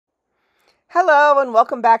Hello and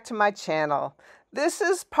welcome back to my channel. This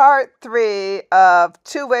is part 3 of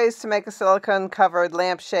 2 ways to make a silicone covered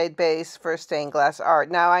lampshade base for stained glass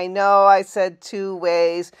art. Now I know I said 2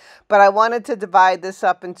 ways, but I wanted to divide this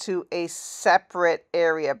up into a separate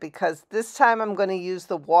area because this time I'm going to use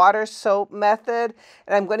the water soap method,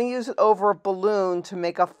 and I'm going to use it over a balloon to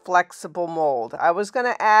make a flexible mold. I was going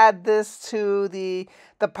to add this to the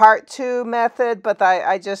part 2 method, but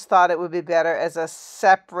I just thought it would be better as a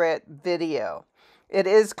separate video. It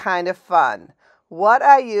is kind of fun. What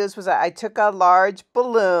I used was I took a large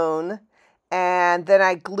balloon and then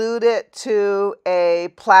I glued it to a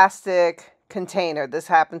plastic container. This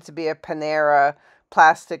happens to be a Panera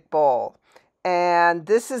plastic bowl. And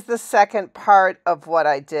this is the second part of what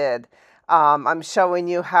I did. I'm showing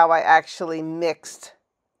you how I actually mixed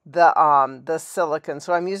the silicone.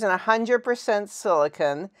 So I'm using 100%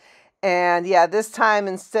 silicone. And yeah, this time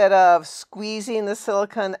instead of squeezing the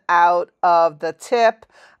silicone out of the tip,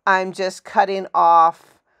 I'm just cutting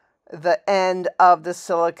off the end of the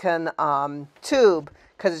silicone tube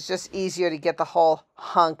because it's just easier to get the whole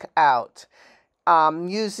hunk out.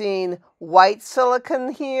 Using white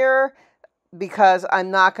silicone here because I'm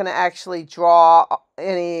not going to actually draw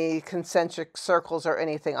any concentric circles or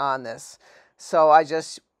anything on this. So I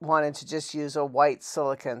just wanted to just use a white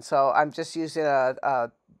silicone. So I'm just using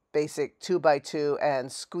a basic 2x2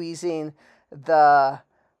 and squeezing the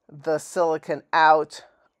silicone out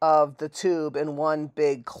of the tube in one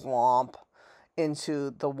big clump into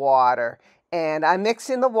the water. And I'm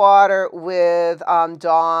mixing the water with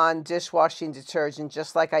Dawn dishwashing detergent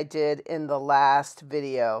just like I did in the last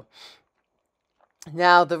video.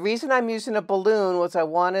 Now the reason I'm using a balloon was I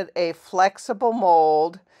wanted a flexible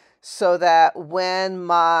mold so that when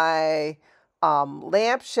my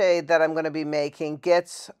lampshade that I'm going to be making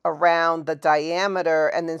gets around the diameter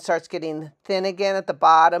and then starts getting thin again at the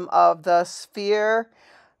bottom of the sphere,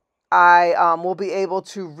 I will be able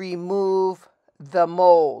to remove the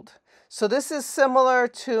mold. So this is similar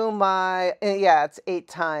to my, yeah, it's 8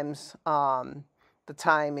 times the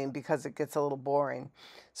timing because it gets a little boring.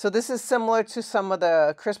 So this is similar to some of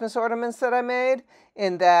the Christmas ornaments that I made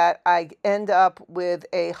in that I end up with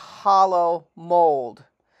a hollow mold.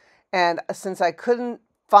 And since I couldn't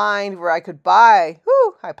find where I could buy,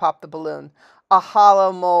 I popped the balloon, a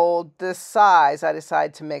hollow mold this size, I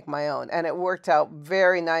decided to make my own. And it worked out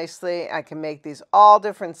very nicely. I can make these all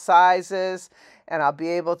different sizes and I'll be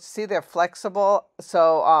able to see they're flexible.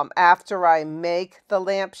 So after I make the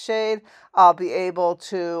lampshade, I'll be able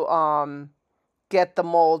to get the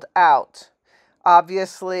mold out.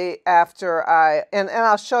 Obviously, after and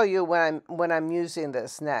I'll show you when I'm using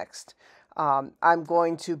this next. I'm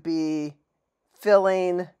going to be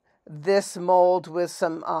filling this mold with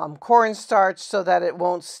some cornstarch so that it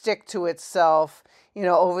won't stick to itself. You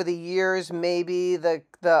know, over the years, maybe the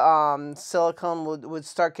silicone would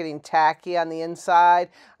start getting tacky on the inside.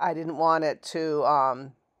 I didn't want it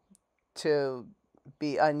to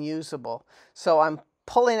be unusable. So I'm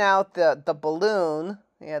pulling out the balloon.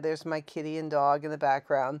 Yeah, there's my kitty and dog in the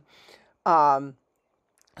background. So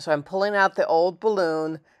I'm pulling out the old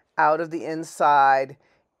balloon out of the inside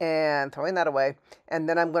and throwing that away. And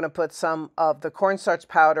then I'm going to put some of the cornstarch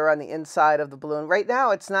powder on the inside of the balloon. Right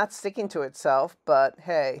now it's not sticking to itself, but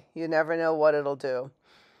hey, you never know what it'll do.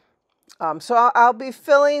 So I'll be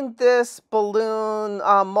filling this balloon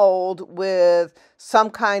mold with some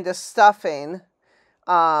kind of stuffing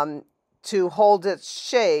to hold its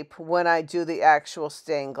shape when I do the actual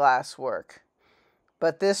stained glass work.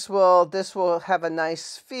 But this will have a nice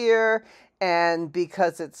sphere, and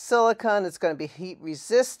because it's silicone, it's going to be heat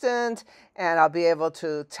resistant, and I'll be able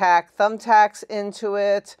to tack thumbtacks into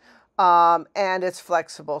it, and it's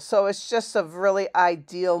flexible. So it's just a really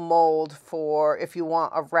ideal mold for if you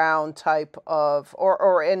want a round type of,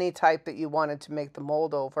 or any type that you wanted to make the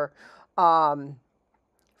mold over,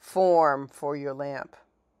 form for your lamp.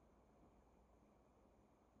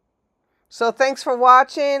 So thanks for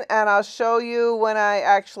watching, and I'll show you when I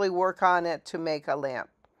actually work on it to make a lamp.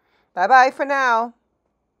 Bye-bye for now.